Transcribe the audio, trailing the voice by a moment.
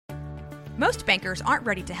Most bankers aren't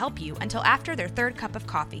ready to help you until after their third cup of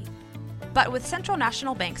coffee. But with Central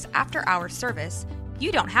National Bank's after-hours service,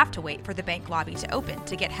 you don't have to wait for the bank lobby to open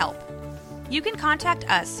to get help. You can contact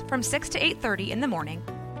us from 6 to 8:30 in the morning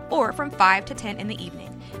or from 5 to 10 in the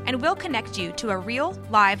evening, and we'll connect you to a real,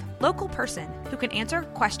 live, local person who can answer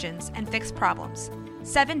questions and fix problems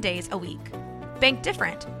 7 days a week. Bank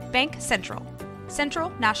different. Bank Central. Central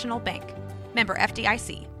National Bank. Member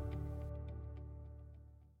FDIC.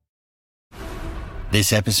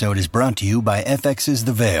 This episode is brought to you by FX's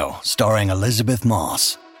The Veil, starring Elizabeth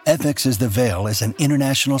Moss. FX's The Veil is an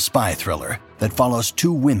international spy thriller that follows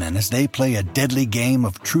two women as they play a deadly game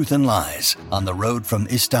of truth and lies on the road from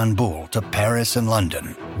Istanbul to Paris and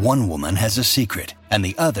London. One woman has a secret, and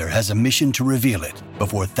the other has a mission to reveal it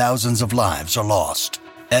before thousands of lives are lost.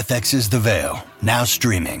 FX's The Veil, now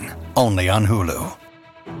streaming, only on Hulu.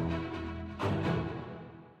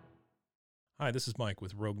 Hi, this is Mike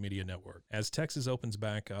with Rogue Media Network. As Texas opens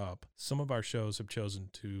back up, some of our shows have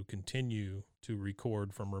chosen to continue to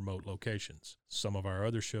record from remote locations. Some of our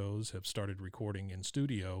other shows have started recording in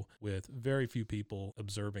studio with very few people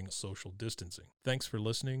observing social distancing. Thanks for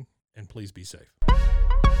listening, and please be safe.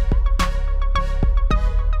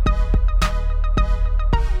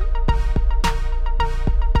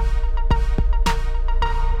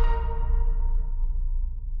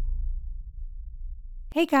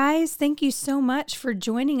 Hey guys, thank you so much for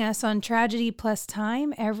joining us on Tragedy Plus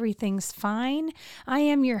Time, Everything's Fine. I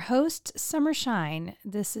am your host, Summer Shine.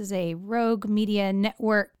 This is a Rogue Media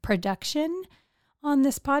Network production. On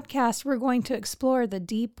this podcast, we're going to explore the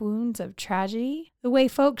deep wounds of tragedy, the way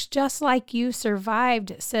folks just like you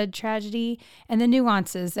survived said tragedy, and the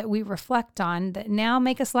nuances that we reflect on that now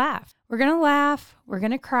make us laugh. We're going to laugh, we're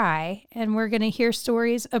going to cry, and we're going to hear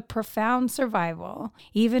stories of profound survival,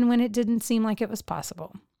 even when it didn't seem like it was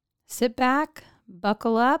possible. Sit back,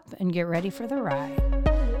 buckle up, and get ready for the ride.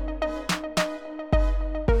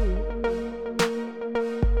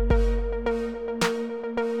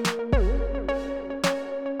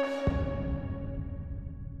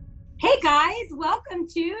 Hey guys, welcome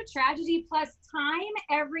to Tragedy Plus Time,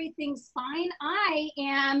 Everything's Fine. I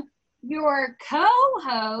am your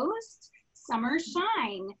co-host, Summer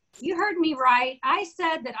Shine. You heard me right. I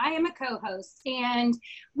said that I am a co-host, and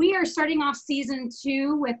we are starting off season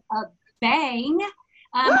 2 with a bang.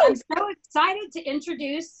 I'm so excited to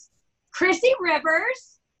introduce Chrissy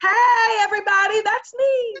Rivers. Hey everybody, that's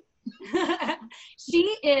me.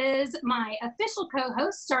 She is my official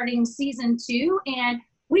co-host starting season 2, and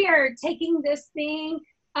we are taking this thing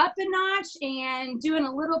up a notch and doing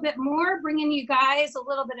a little bit more, bringing you guys a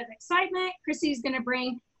little bit of excitement. Chrissy's going to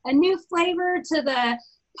bring a new flavor to the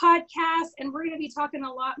podcast, and we're going to be talking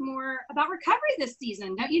a lot more about recovery this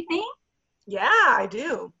season, don't you think? Yeah, I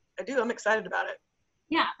do. I'm excited about it.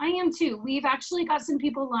 Yeah, I am too. We've actually got some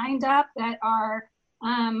people lined up that are,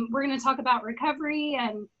 we're going to talk about recovery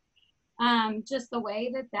and just the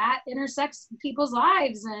way that intersects people's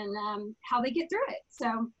lives and how they get through it.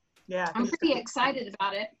 So yeah, I'm pretty excited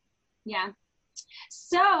about it. Yeah.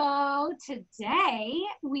 So today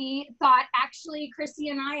we thought, actually, Chrissy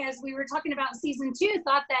and I, as we were talking about season 2,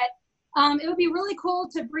 thought that it would be really cool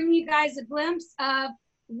to bring you guys a glimpse of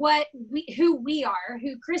who we are,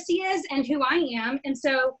 who Chrissy is and who I am. And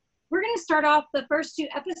so we're going to start off the first 2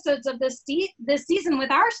 episodes of this season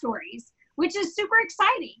with our stories, which is super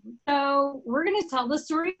exciting. So we're going to tell the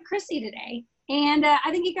story of Chrissy today. And I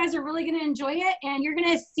think you guys are really going to enjoy it. And you're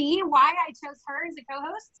going to see why I chose her as a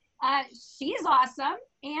co-host. She's awesome,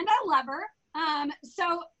 and I love her.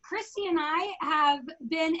 So Chrissy and I have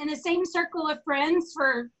been in the same circle of friends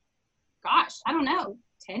for, gosh, I don't know,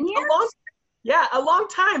 10 years? A long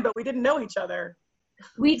time, but we didn't know each other.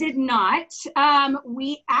 We did not.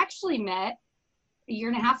 We actually met a year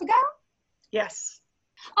and a half ago. Yes.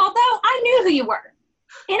 Although I knew who you were.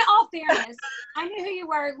 In all fairness, I knew who you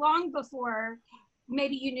were long before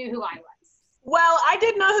maybe you knew who I was. Well, I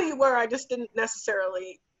did know who you were. I just didn't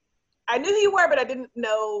necessarily, I knew who you were, but I didn't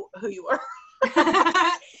know who you were.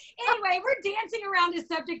 Anyway, we're dancing around a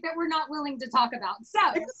subject that we're not willing to talk about. So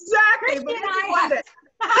exactly. Christy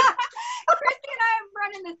and I have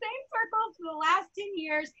run in the same circles for the last 10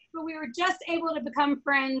 years, but we were just able to become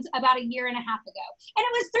friends about a year and a half ago. And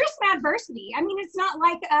it was through some adversity. I mean, it's not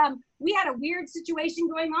like we had a weird situation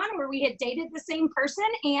going on where we had dated the same person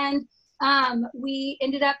and we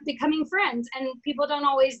ended up becoming friends. And people don't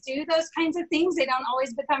always do those kinds of things. They don't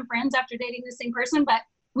always become friends after dating the same person, but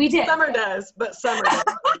we did. Summer does, but Summer does.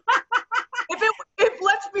 If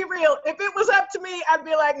let's be real, if it was up to me, I'd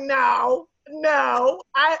be like, no,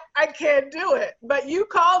 I can't do it. But you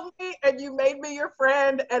called me and you made me your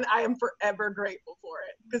friend, and I am forever grateful for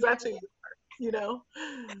it, because that's who you are. you know?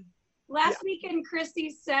 Last weekend, Christy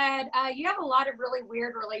said, you have a lot of really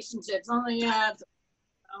weird relationships. I'm like, yeah,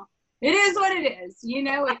 it is what it is. You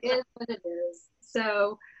know, it is what it is.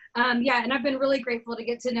 So, yeah, and I've been really grateful to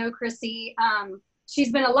get to know Chrissy.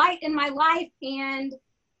 She's been a light in my life, and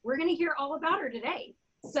we're going to hear all about her today.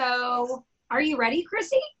 So, are you ready,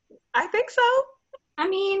 Chrissy? I think so. I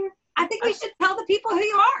mean, I think we should tell the people who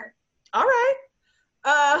you are. All right.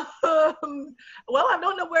 Well, I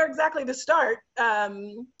don't know where exactly to start.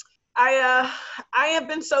 I have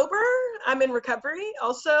been sober. I'm in recovery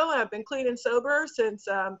also. I've been clean and sober since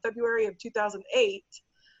February of 2008.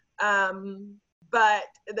 But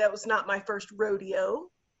that was not my first rodeo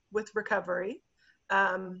with recovery,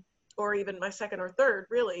 or even my second or third,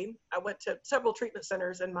 really. I went to several treatment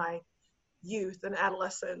centers in my youth and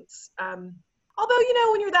adolescence. Although, you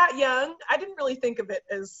know, when you're that young, I didn't really think of it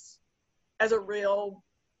as a real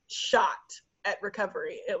shot at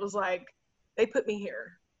recovery. It was like, they put me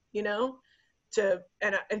here, you know,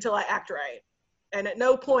 until I act right. And at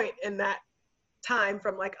no point in that time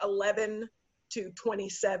from like 11 to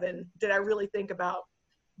 27 did I really think about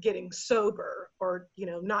getting sober or, you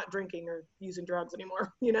know, not drinking or using drugs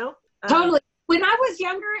anymore, you know? Totally. When I was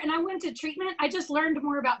younger and I went to treatment, I just learned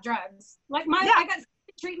more about drugs. Like I got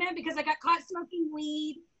treatment because I got caught smoking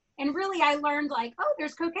weed. And really I learned like, oh,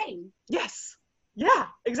 there's cocaine. Yes. Yeah,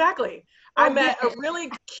 exactly. I met a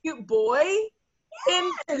really cute boy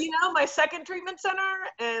in, you know, my second treatment center.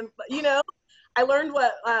 And, you know, I learned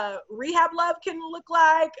what rehab love can look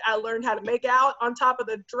like. I learned how to make out on top of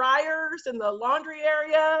the dryers in the laundry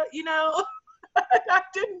area, you know. I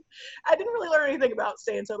didn't really learn anything about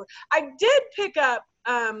staying sober. I did pick up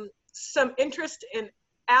some interest in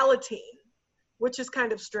Alateen, which is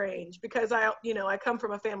kind of strange because I come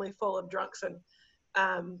from a family full of drunks and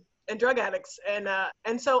drug addicts,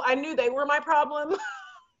 and so I knew they were my problem.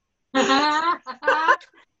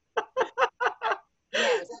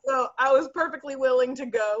 So I was perfectly willing to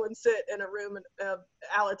go and sit in a room of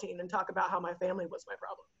Alateen and talk about how my family was my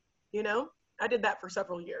problem. You know, I did that for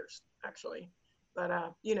several years actually, but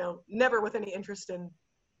you know, never with any interest in,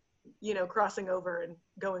 you know, crossing over and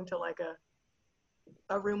going to like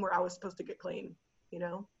a room where I was supposed to get clean, you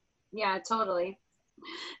know? Yeah, totally.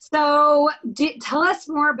 So tell us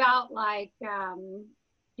more about like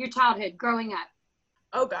your childhood growing up.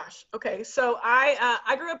 Oh gosh. Okay. So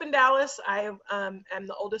I grew up in Dallas. I am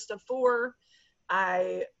the oldest of four.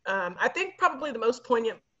 I think probably the most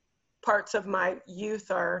poignant parts of my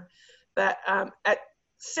youth are that at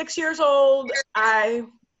 6 years old, I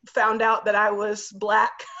found out that I was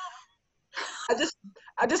Black. I just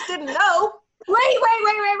didn't know. Wait.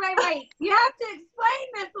 You have to explain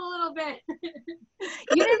this a little bit.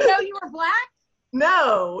 You didn't know you were Black?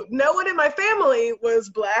 No one in my family was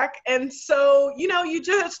Black. And so, you know, you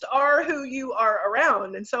just are who you are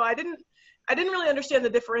around. And so I didn't really understand the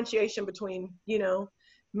differentiation between, you know,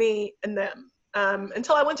 me and them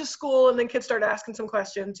until I went to school, and then kids started asking some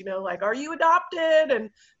questions, you know, like, are you adopted? And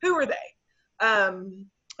who are they?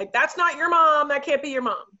 Like, that's not your mom. That can't be your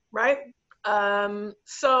mom. Right.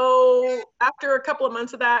 So after a couple of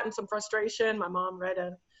months of that and some frustration, my mom read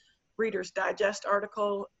a Reader's Digest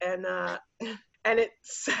article, and it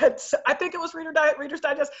said, I think it was Reader's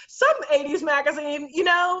Digest, some 80s magazine, you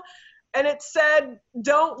know, and it said,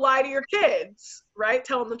 don't lie to your kids, right?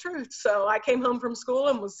 Tell them the truth. So I came home from school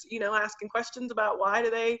and was, you know, asking questions about why do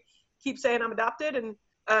they keep saying I'm adopted,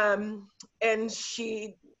 and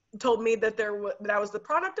she told me that that I was the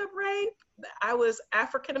product of rape, that I was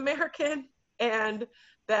African American, and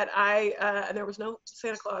that and there was no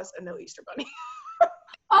Santa Claus and no Easter Bunny.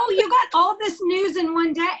 Oh, you got all this news in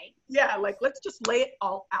one day. Yeah, like, let's just lay it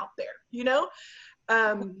all out there, you know?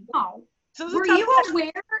 Oh. So were you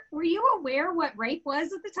aware what rape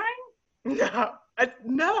was at the time?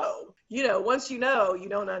 No. You know, once you know, you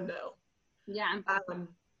don't unknow. Yeah.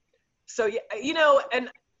 So yeah, you know, and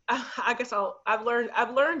I guess I've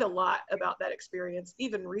learned a lot about that experience,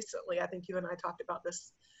 even recently. I think you and I talked about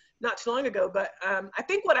this not too long ago, but I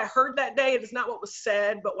think what I heard that day, it is not what was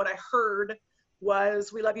said, but what I heard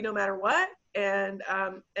was, we love you no matter what. And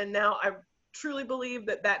now I truly believe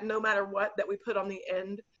that no matter what that we put on the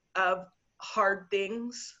end of hard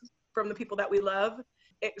things from the people that we love,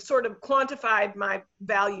 it sort of quantified my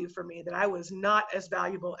value for me, that I was not as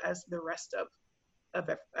valuable as the rest of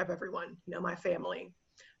everyone, you know, my family.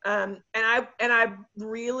 And I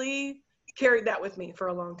really carried that with me for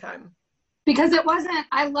a long time. Because it wasn't,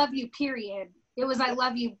 I love you, period. It was, I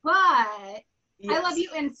love you, but yes. I love you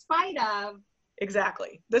in spite of.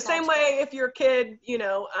 Exactly. The same way if your kid, you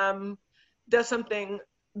know, does something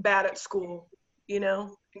bad at school, you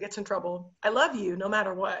know, and gets in trouble. I love you no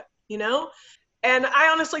matter what, you know? And I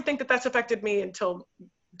honestly think that that's affected me until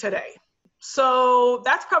today. So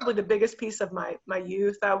that's probably the biggest piece of my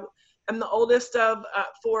youth. I'm the oldest of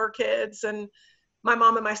 4 kids, and my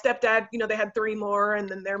mom and my stepdad, you know, they had 3 more, and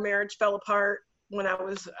then their marriage fell apart when I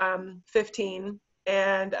was 15.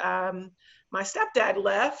 And my stepdad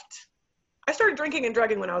left. I started drinking and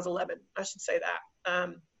drugging when I was 11. I should say that.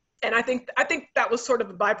 And I think that was sort of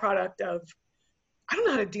a byproduct of, I don't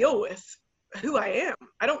know how to deal with who I am.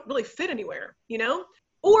 I don't really fit anywhere, you know?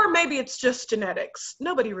 Or maybe it's just genetics.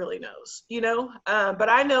 Nobody really knows, you know? But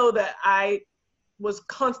I know that I was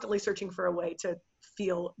constantly searching for a way to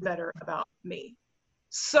feel better about me.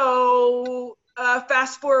 So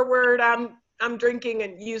fast forward, I'm drinking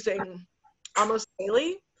and using almost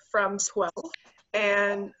daily from 12.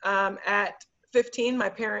 And at 15, my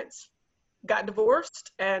parents got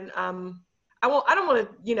divorced, and I don't want to,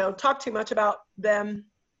 you know, talk too much about them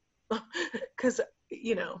because,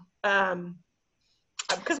 you know,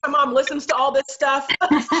 because my mom listens to all this stuff.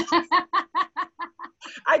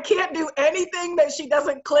 I can't do anything that she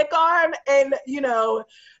doesn't click on, and, you know,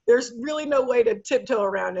 there's really no way to tiptoe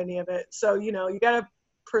around any of it. So, you know, you got to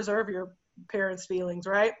preserve your parents' feelings,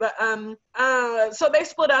 right? But so they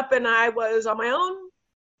split up, and I was on my own.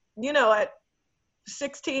 You know, at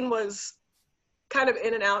 16 was kind of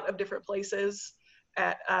in and out of different places.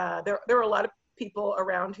 There were a lot of people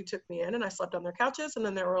around who took me in, and I slept on their couches. And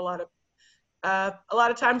then there were a lot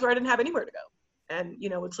of times where I didn't have anywhere to go, and, you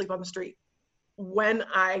know, would sleep on the street. When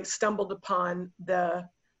I stumbled upon the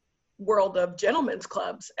world of gentlemen's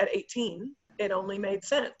clubs at 18, it only made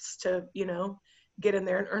sense to, you know, get in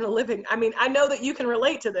there and earn a living. I mean, I know that you can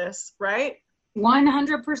relate to this, right?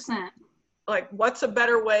 100%. Like, what's a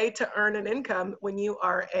better way to earn an income when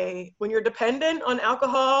you're dependent on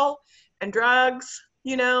alcohol and drugs?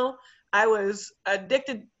 You know, I was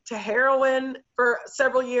addicted to heroin for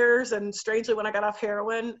several years, and strangely, when I got off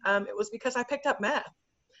heroin, it was because I picked up meth.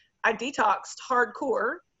 I detoxed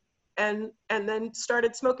hardcore and then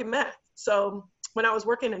started smoking meth. So when I was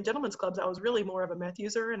working in gentlemen's clubs, I was really more of a meth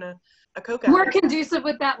user and a coke addict. More conducive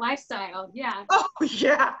with that lifestyle. Yeah. Oh,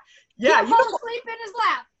 yeah. Yeah. You fall asleep in his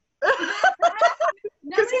lap.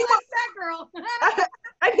 Nobody likes that girl.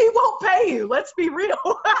 And he won't pay you. Let's be real.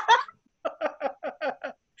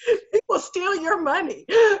 He will steal your money.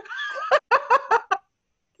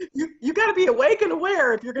 You got to be awake and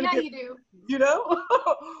aware if you're going to get, you do. You know?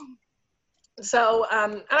 So,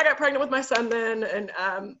 and I got pregnant with my son then. And,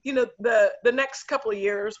 you know, the next couple of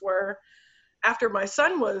years were after my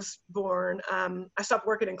son was born, I stopped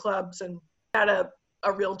working in clubs and had a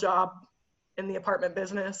real job in the apartment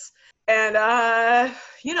business. And,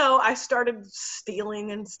 you know, I started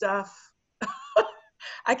stealing and stuff.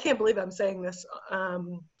 I can't believe I'm saying this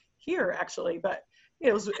here, actually, but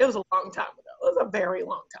it was a long time ago. It was a very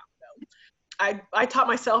long time ago. I taught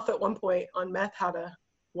myself at one point on meth how to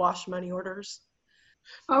wash money orders.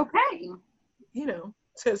 Okay. You know,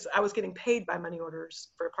 because I was getting paid by money orders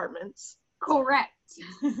for apartments. Correct.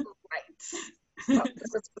 Right. So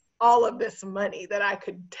this was all of this money that I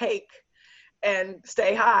could take and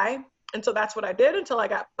stay high. And so that's what I did until I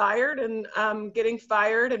got fired. And getting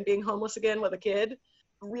fired and being homeless again with a kid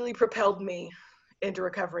really propelled me into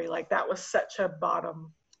recovery. Like, that was such a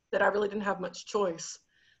bottom that I really didn't have much choice.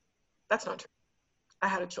 That's not true. I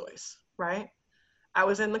had a choice, right? I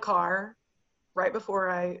was in the car right before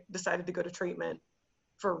I decided to go to treatment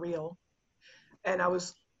for real. And I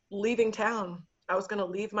was leaving town. I was going to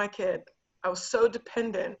leave my kid. I was so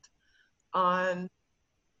dependent on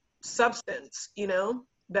substance, you know,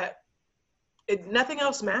 that nothing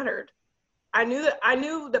else mattered. I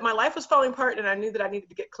knew that my life was falling apart, and I knew that I needed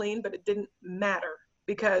to get clean, but it didn't matter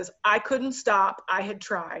because I couldn't stop. I had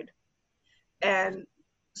tried. And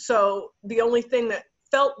so the only thing that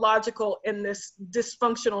felt logical in this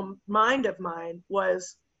dysfunctional mind of mine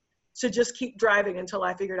was to just keep driving until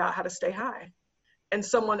I figured out how to stay high, and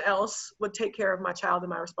someone else would take care of my child and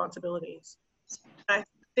my responsibilities. I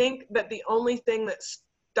think that the only thing that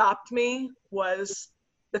stopped me was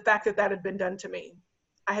the fact that that had been done to me.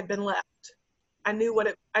 I had been left. I knew what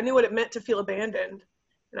it meant to feel abandoned,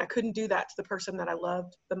 and I couldn't do that to the person that I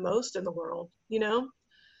loved the most in the world, you know?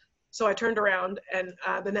 So I turned around, and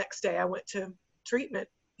the next day I went to treatment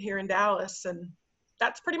here in Dallas, and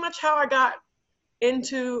that's pretty much how I got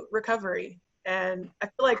into recovery. And I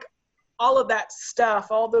feel like all of that stuff,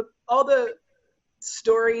 all the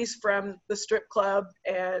stories from the strip club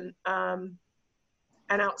and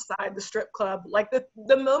outside the strip club, like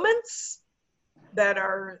the moments that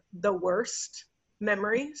are the worst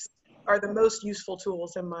memories are the most useful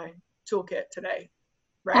tools in my toolkit today.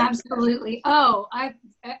 right? Absolutely. Oh, I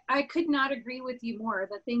could not agree with you more.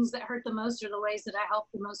 The things that hurt the most are the ways that I help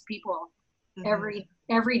the most people every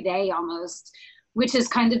day almost, which is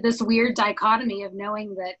kind of this weird dichotomy of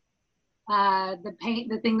knowing that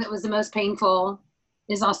the thing that was the most painful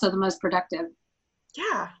is also the most productive.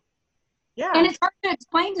 Yeah. Yeah. And it's hard to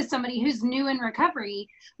explain to somebody who's new in recovery,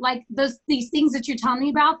 like these things that you're telling me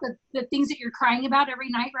about, the things that you're crying about every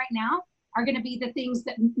night right now are going to be the things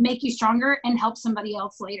that make you stronger and help somebody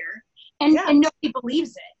else later. And nobody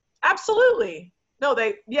believes it. Absolutely. No,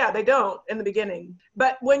 they don't in the beginning.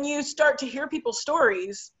 But when you start to hear people's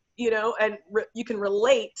stories, and you can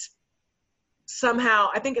relate somehow,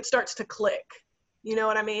 I think it starts to click. You know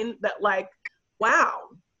what I mean? That like, wow,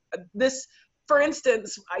 this, for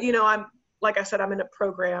instance, like I said, I'm in a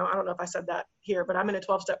program. I don't know if I said that here, but I'm in a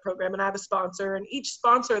 12-step program and I have a sponsor, and each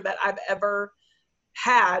sponsor that I've ever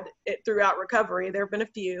had it throughout recovery, there have been a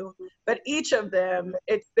few, but each of them,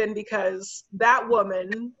 it's been because that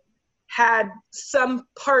woman had some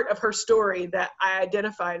part of her story that I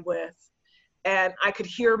identified with, and I could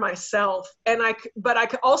hear myself, but I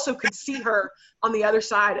could see her on the other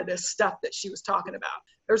side of this stuff that she was talking about.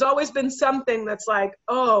 There's always been something that's like,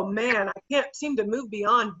 oh man, I can't seem to move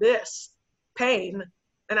beyond this pain.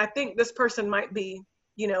 And I think this person might be,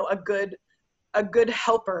 a good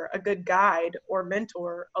helper, a good guide or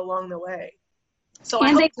mentor along the way. So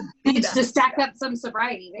and they've managed to stack up some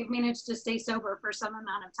sobriety. They've managed to stay sober for some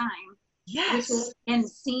amount of time. Yes. And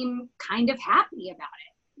seem kind of happy about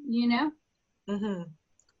it, Mm-hmm.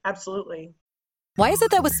 Absolutely. Why is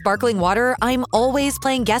it that with sparkling water, I'm always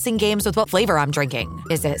playing guessing games with what flavor I'm drinking?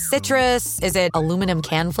 Is it citrus? Is it aluminum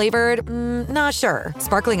can flavored? Not sure.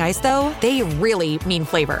 Sparkling Ice, though, they really mean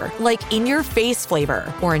flavor. Like in-your-face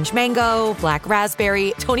flavor. Orange mango, black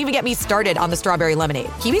raspberry. Don't even get me started on the strawberry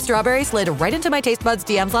lemonade. Kiwi Strawberry slid right into my taste buds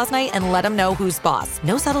DMs last night and let them know who's boss.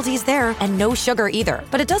 No subtleties there, and no sugar either.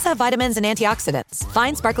 But it does have vitamins and antioxidants.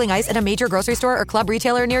 Find Sparkling Ice at a major grocery store or club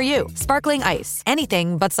retailer near you. Sparkling Ice.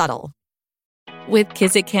 Anything but subtle. With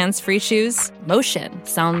Kizik hands-free shoes, motion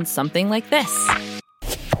sounds something like this.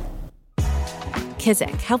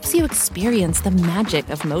 Kizik helps you experience the magic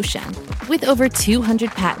of motion. With over 200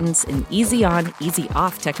 patents and easy-on,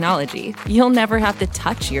 easy-off technology, you'll never have to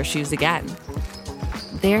touch your shoes again.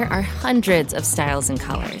 There are hundreds of styles and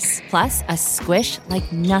colors, plus a squish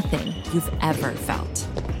like nothing you've ever felt.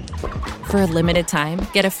 For a limited time,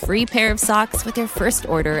 get a free pair of socks with your first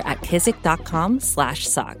order at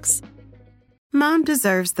kizik.com/socks. Mom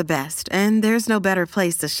deserves the best, and there's no better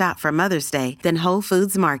place to shop for Mother's Day than Whole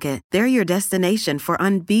Foods Market. They're your destination for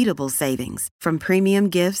unbeatable savings, from premium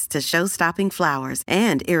gifts to show-stopping flowers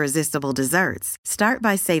and irresistible desserts. Start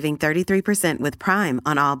by saving 33% with Prime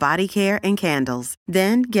on all body care and candles.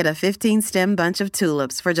 Then get a 15-stem bunch of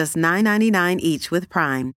tulips for just $9.99 each with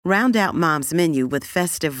Prime. Round out Mom's menu with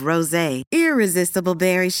festive rosé, irresistible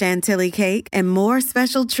berry chantilly cake, and more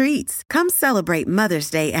special treats. Come celebrate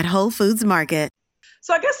Mother's Day at Whole Foods Market.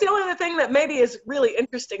 So I guess the only other thing that maybe is really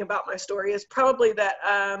interesting about my story is probably that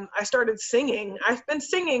I started singing. I've been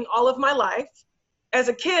singing all of my life. As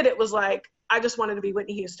a kid, it was like, I just wanted to be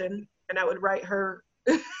Whitney Houston, and I would write her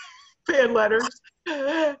fan letters.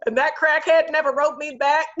 And that crackhead never wrote me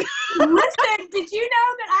back. Listen, did you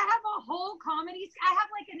know that I have a whole I have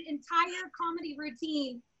like an entire comedy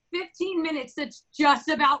routine, 15 minutes, that's just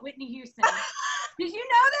about Whitney Houston. Did you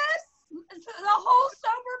know this? The whole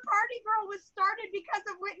sober party girl was started because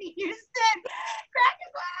of Whitney Houston. Crack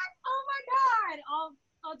is back. Oh my God.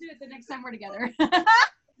 I'll do it the next time we're together.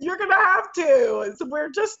 You're gonna have to. We're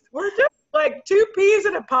just like two peas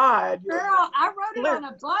in a pod. Girl, I wrote it on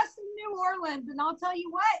a bus in New Orleans, and I'll tell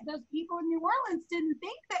you what, those people in New Orleans didn't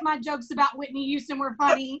think that my jokes about Whitney Houston were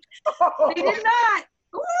funny. They did not.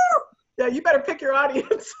 Woo! Yeah, you better pick your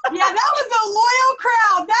audience. Yeah, that was a loyal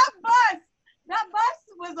crowd. That bus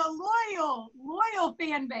was a loyal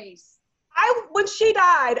fan base. When she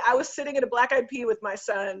died, I was sitting at a Black Eyed Pea with my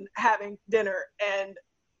son having dinner, and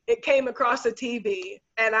it came across the TV,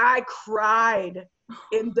 and I cried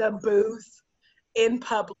in the booth in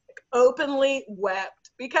public, openly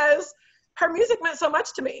wept, because her music meant so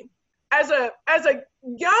much to me. As a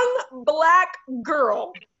young Black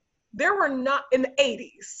girl, there were not, in the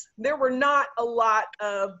 80s, there were not a lot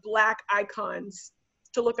of Black icons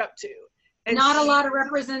to look up to. And not a lot of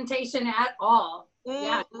representation at all.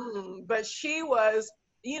 Yeah. But she was,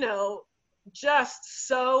 just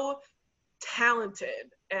so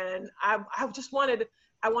talented. And I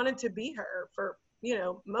wanted to be her for,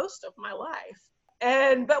 most of my life.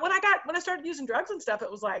 But when I started using drugs and stuff, it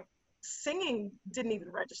was like singing didn't even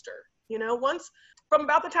register. once from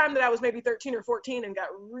about the time that I was maybe 13 or 14 and got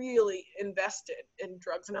really invested in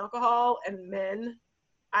drugs and alcohol and men,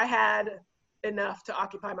 I had enough to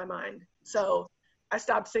occupy my mind. So I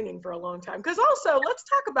stopped singing for a long time. Because also, let's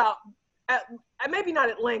talk about, maybe not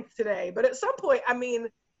at length today, but at some point, I mean,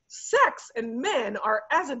 sex and men are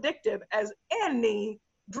as addictive as any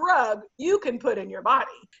drug you can put in your body.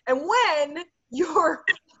 And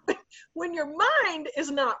when your mind is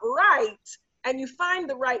not right and you find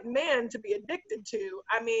the right man to be addicted to,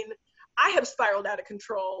 I mean, I have spiraled out of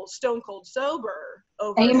control, stone cold sober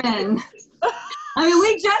over. Amen. I mean,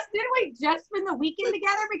 we just spend the weekend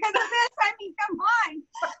together because of this? I mean, come on.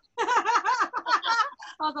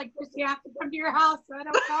 I was like, Christy, I have to come to your house so I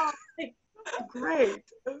don't call. Great.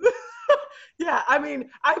 Yeah, I mean,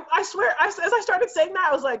 I swear, as I started saying that,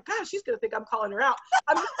 I was like, gosh, she's going to think I'm calling her out.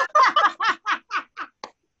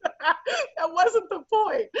 That wasn't the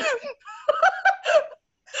point.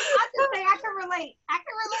 I just say I can relate.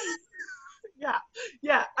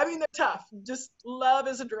 Yeah. I mean, they're tough. Just love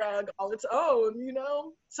is a drug all its own,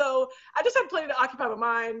 So I just had plenty to occupy my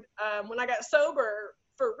mind. When I got sober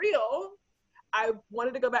for real, I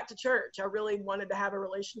wanted to go back to church. I really wanted to have a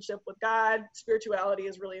relationship with God. Spirituality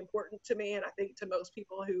is really important to me, and I think to most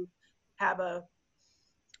people who have a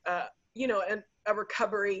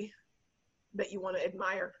recovery that you want to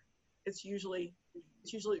admire, it's usually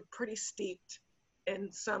pretty steeped in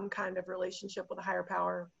some kind of relationship with a higher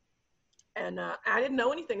power. And I didn't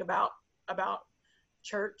know anything about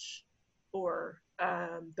church or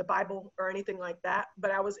the Bible or anything like that,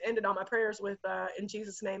 but I was ended all my prayers with in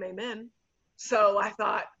Jesus' name, amen. So I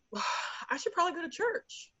thought, well, I should probably go to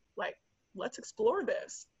church. Like, let's explore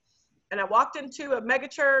this. And I walked into a mega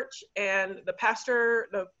church, and the pastor,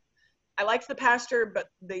 I liked the pastor, but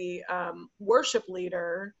the worship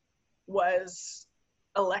leader was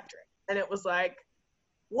electric. And it was like,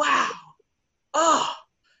 wow, oh,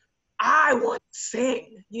 I want to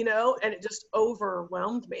sing, and it just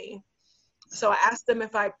overwhelmed me. So I asked him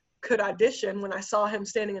if I could audition when I saw him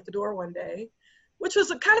standing at the door one day, which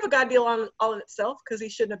was kind of a God deal all in itself because he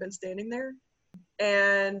shouldn't have been standing there.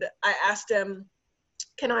 And I asked him,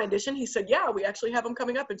 can I audition? He said, yeah, we actually have them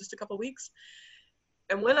coming up in just a couple of weeks.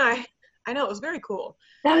 And when I know, it was very cool.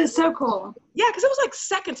 That is so cool. Yeah, because it was like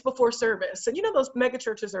seconds before service. And those mega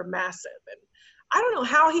churches are massive. And I don't know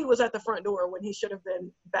how he was at the front door when he should have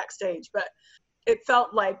been backstage, but it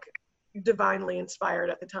felt like divinely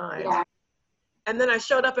inspired at the time. Yeah. And then I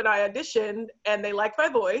showed up and I auditioned, and they liked my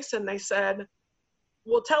voice, and they said,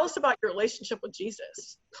 well, tell us about your relationship with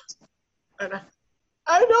Jesus. And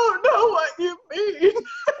I don't know what you mean.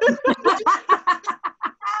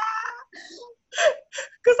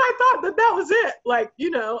 Because I thought that was it. Like,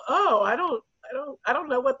 oh, I don't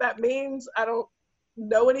know what that means. I don't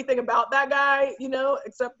know anything about that guy,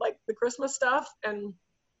 except like the Christmas stuff and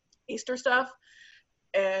Easter stuff.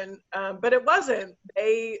 And, but it wasn't.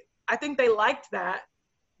 I think they liked that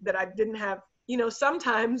I didn't have,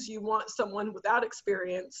 sometimes you want someone without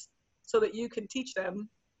experience so that you can teach them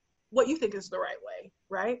what you think is the right way,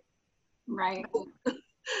 right? Right.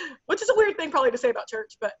 Which is a weird thing probably to say about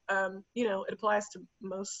church, but, it applies to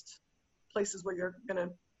most places where you're going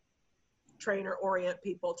to train or orient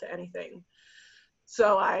people to anything.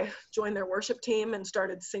 So I joined their worship team and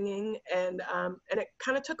started singing, and it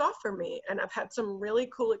kind of took off for me. And I've had some really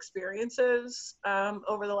cool experiences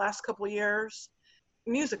over the last couple of years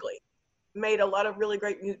musically. Made a lot of really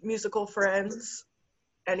great musical friends,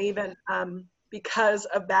 and even because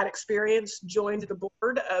of that experience, joined the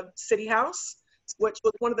board of City House, which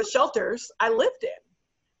was one of the shelters I lived in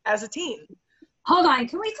as a teen. Hold on,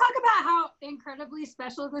 can we talk about how incredibly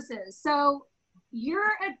special this is? So you're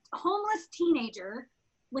a homeless teenager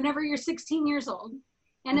whenever you're 16 years old,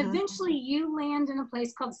 and eventually you land in a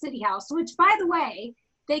place called City House, which, by the way,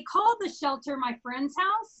 they call the shelter my friend's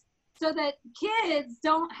house so that kids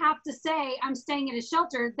don't have to say, I'm staying at a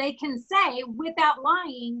shelter. They can say, without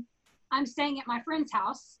lying, I'm staying at my friend's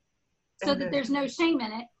house, so that there's no shame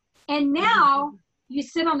in it. And now you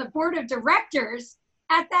sit on the board of directors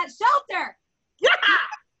at that shelter. Yeah.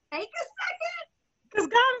 Take a second. Because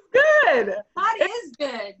God's good. God is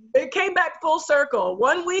good. It came back full circle.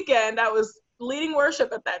 One weekend I was leading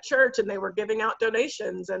worship at that church, and they were giving out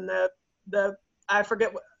donations, and the I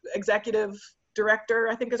forget what executive director,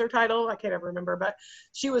 I think is her title. I can't ever remember, but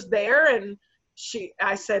she was there, and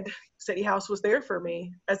I said City House was there for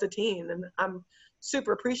me as a teen, and I'm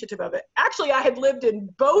super appreciative of it. Actually, I had lived in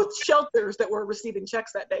both shelters that were receiving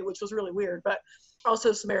checks that day, which was really weird, but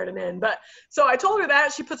also Samaritan Inn. But so I told her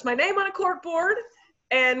that. She puts my name on a cork board,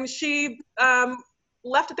 and she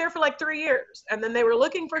left it there for like 3 years. And then they were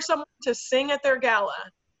looking for someone to sing at their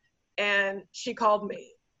gala. And she called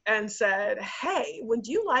me and said, hey, would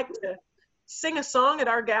you like to sing a song at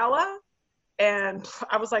our gala? And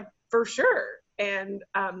I was like, for sure. And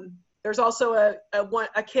there's also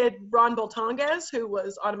a kid, Ron Boltonguez, who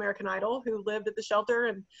was on American Idol, who lived at the shelter.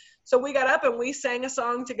 And so we got up and we sang a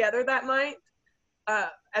song together that night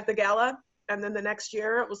at the gala. And then the next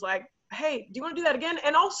year it was like, hey, do you want to do that again?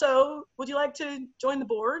 And also, would you like to join the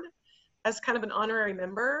board as kind of an honorary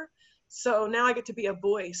member? So now I get to be a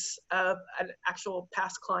voice of an actual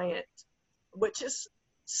past client, which is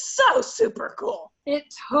so super cool. It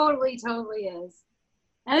totally, totally is.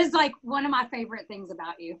 That is like one of my favorite things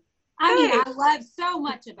about you. I mean, I love so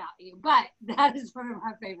much about you, but that is one of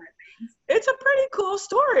my favorite things. It's a pretty cool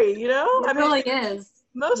story, you know? It really is.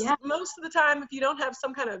 Most of the time, if you don't have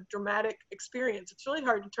some kind of dramatic experience, it's really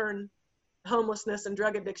hard to turn homelessness and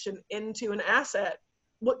drug addiction into an asset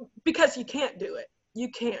because you can't do it. You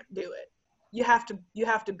can't do it. You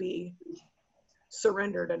have to be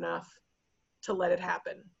surrendered enough to let it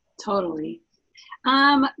happen. Totally.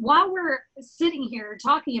 While we're sitting here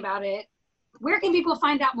talking about it, where can people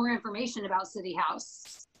find out more information about City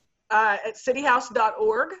House? At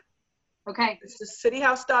cityhouse.org. Okay. It's just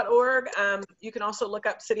cityhouse.org. You can also look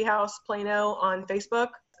up City House Plano on Facebook.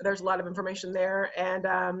 There's a lot of information there. And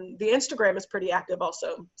the Instagram is pretty active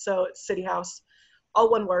also. So it's City House,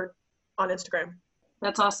 all one word, on Instagram.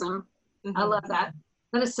 That's awesome. Mm-hmm. I love that.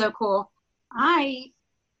 That is so cool. I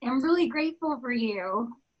am really grateful for you.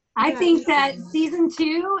 I think that season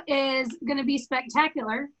 2 is going to be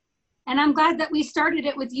spectacular. And I'm glad that we started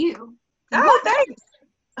it with you. Oh, thanks.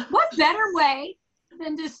 What better way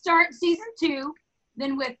than to start season 2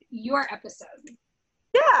 than with your episode?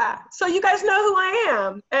 Yeah. So you guys know who I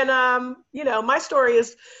am. And, you know, my story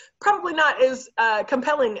is probably not as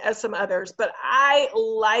compelling as some others, but I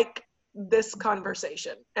like this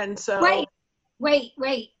conversation. And so. Wait.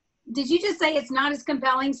 Did you just say it's not as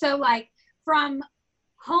compelling? So like from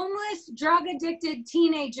homeless, drug addicted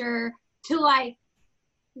teenager to like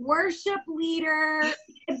worship leader.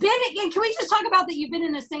 Can we just talk about that you've been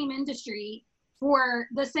in the same industry for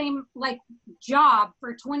the same like job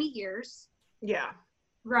for 20 years? Yeah.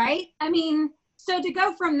 Right? I mean, so to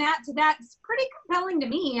go from that to that's pretty compelling to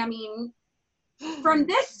me. I mean, from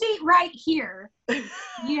this seat right here,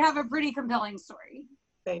 you have a pretty compelling story.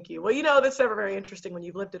 Thank you. Well, you know, that's never very interesting when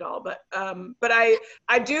you've lived it all, but I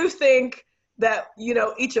do think that, you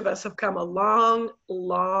know, each of us have come a long,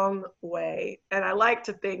 long way. And I like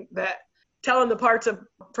to think that telling the parts of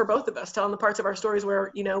our stories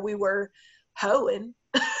where, you know, we were hoeing.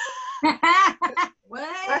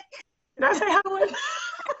 What? Did I say hoeing?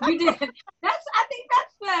 You did. I think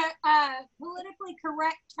that's the politically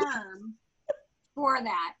correct term for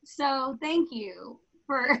that. So thank you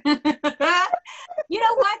for, you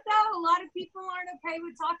know what though? A lot of people aren't okay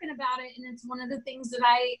with talking about it. And it's one of the things that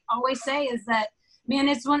I always say is that, man,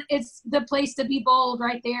 it's the place to be bold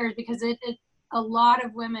right there, because a lot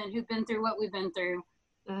of women who've been through what we've been through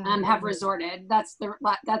have resorted. That's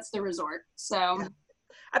the resort. So yeah.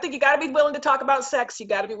 I think you got to be willing to talk about sex. You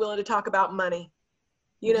got to be willing to talk about money,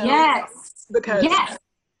 you know? Yes. Because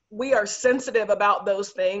we are sensitive about those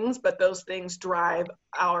things, but those things drive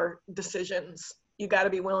our decisions. You got to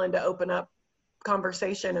be willing to open up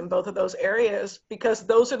conversation in both of those areas, because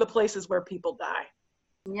those are the places where people die.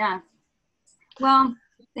 Yeah. Well,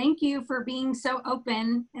 thank you for being so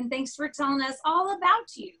open, and thanks for telling us all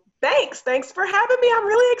about you. Thanks for having me. I'm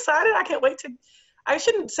really excited. I can't wait to, I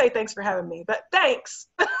shouldn't say thanks for having me, but thanks.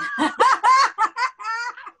 I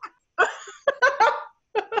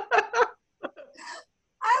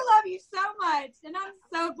love you so much, and I'm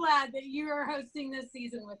so glad that you are hosting this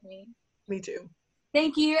season with me. Me too.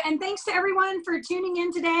 Thank you. And thanks to everyone for tuning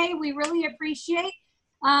in today. We really appreciate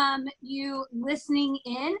you listening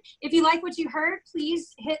in. If you like what you heard,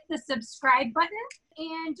 please hit the subscribe button.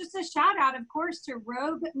 And just a shout out, of course, to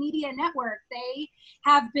Rogue Media Network. They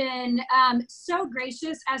have been so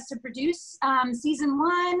gracious as to produce season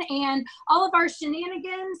 1, and all of our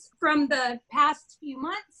shenanigans from the past few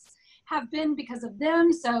months have been because of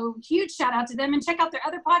them. So huge shout out to them, and check out their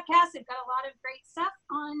other podcasts. They've got a lot of great stuff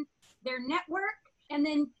on their network. And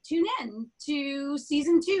then tune in to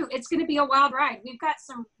season 2. It's going to be a wild ride. We've got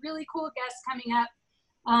some really cool guests coming up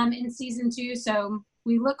in season 2. So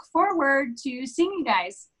we look forward to seeing you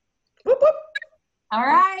guys. Whoop, whoop. All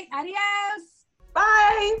right. Adios.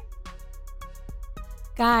 Bye.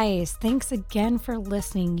 Guys, thanks again for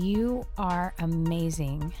listening. You are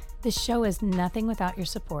amazing. This show is nothing without your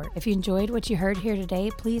support. If you enjoyed what you heard here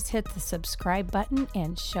today, please hit the subscribe button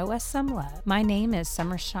and show us some love. My name is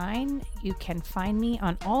Summer Shine. You can find me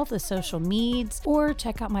on all the social medias or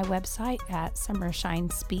check out my website at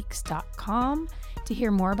summershinespeaks.com to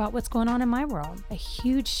hear more about what's going on in my world. A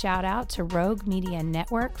huge shout out to Rogue Media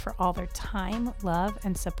Network for all their time, love,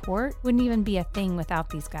 and support. Wouldn't even be a thing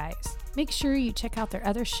without these guys. Make sure you check out their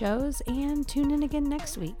other shows and tune in again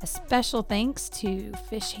next week. A special thanks to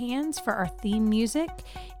Fish Hands for our theme music.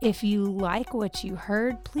 If you like what you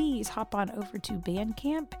heard, please hop on over to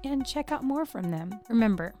Bandcamp and check out more from them.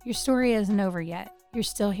 Remember, your story isn't over yet. You're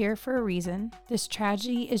still here for a reason. This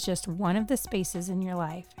tragedy is just one of the spaces in your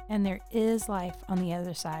life, and there is life on the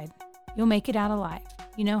other side. You'll make it out alive.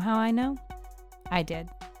 You know how I know? I did.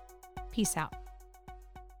 Peace out.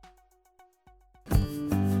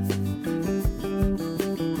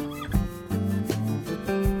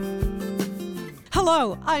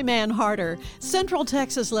 Hello, I'm Ann Harder. Central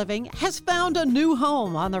Texas Living has found a new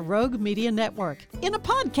home on the Rogue Media Network in a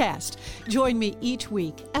podcast. Join me each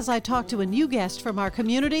week as I talk to a new guest from our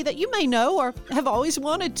community that you may know or have always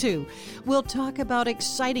wanted to. We'll talk about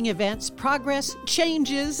exciting events, progress,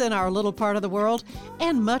 changes in our little part of the world,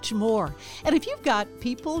 and much more. And if you've got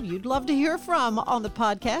people you'd love to hear from on the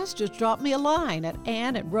podcast, just drop me a line at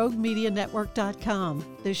ann@roguemedianetwork.com.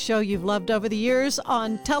 This show you've loved over the years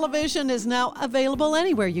on television is now available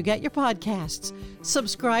anywhere you get your podcasts.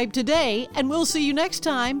 Subscribe today, and we'll see you next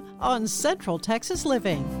time on Central Texas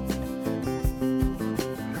Living.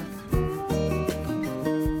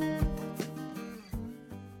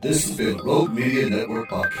 This has been Rogue Media Network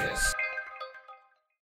Podcast.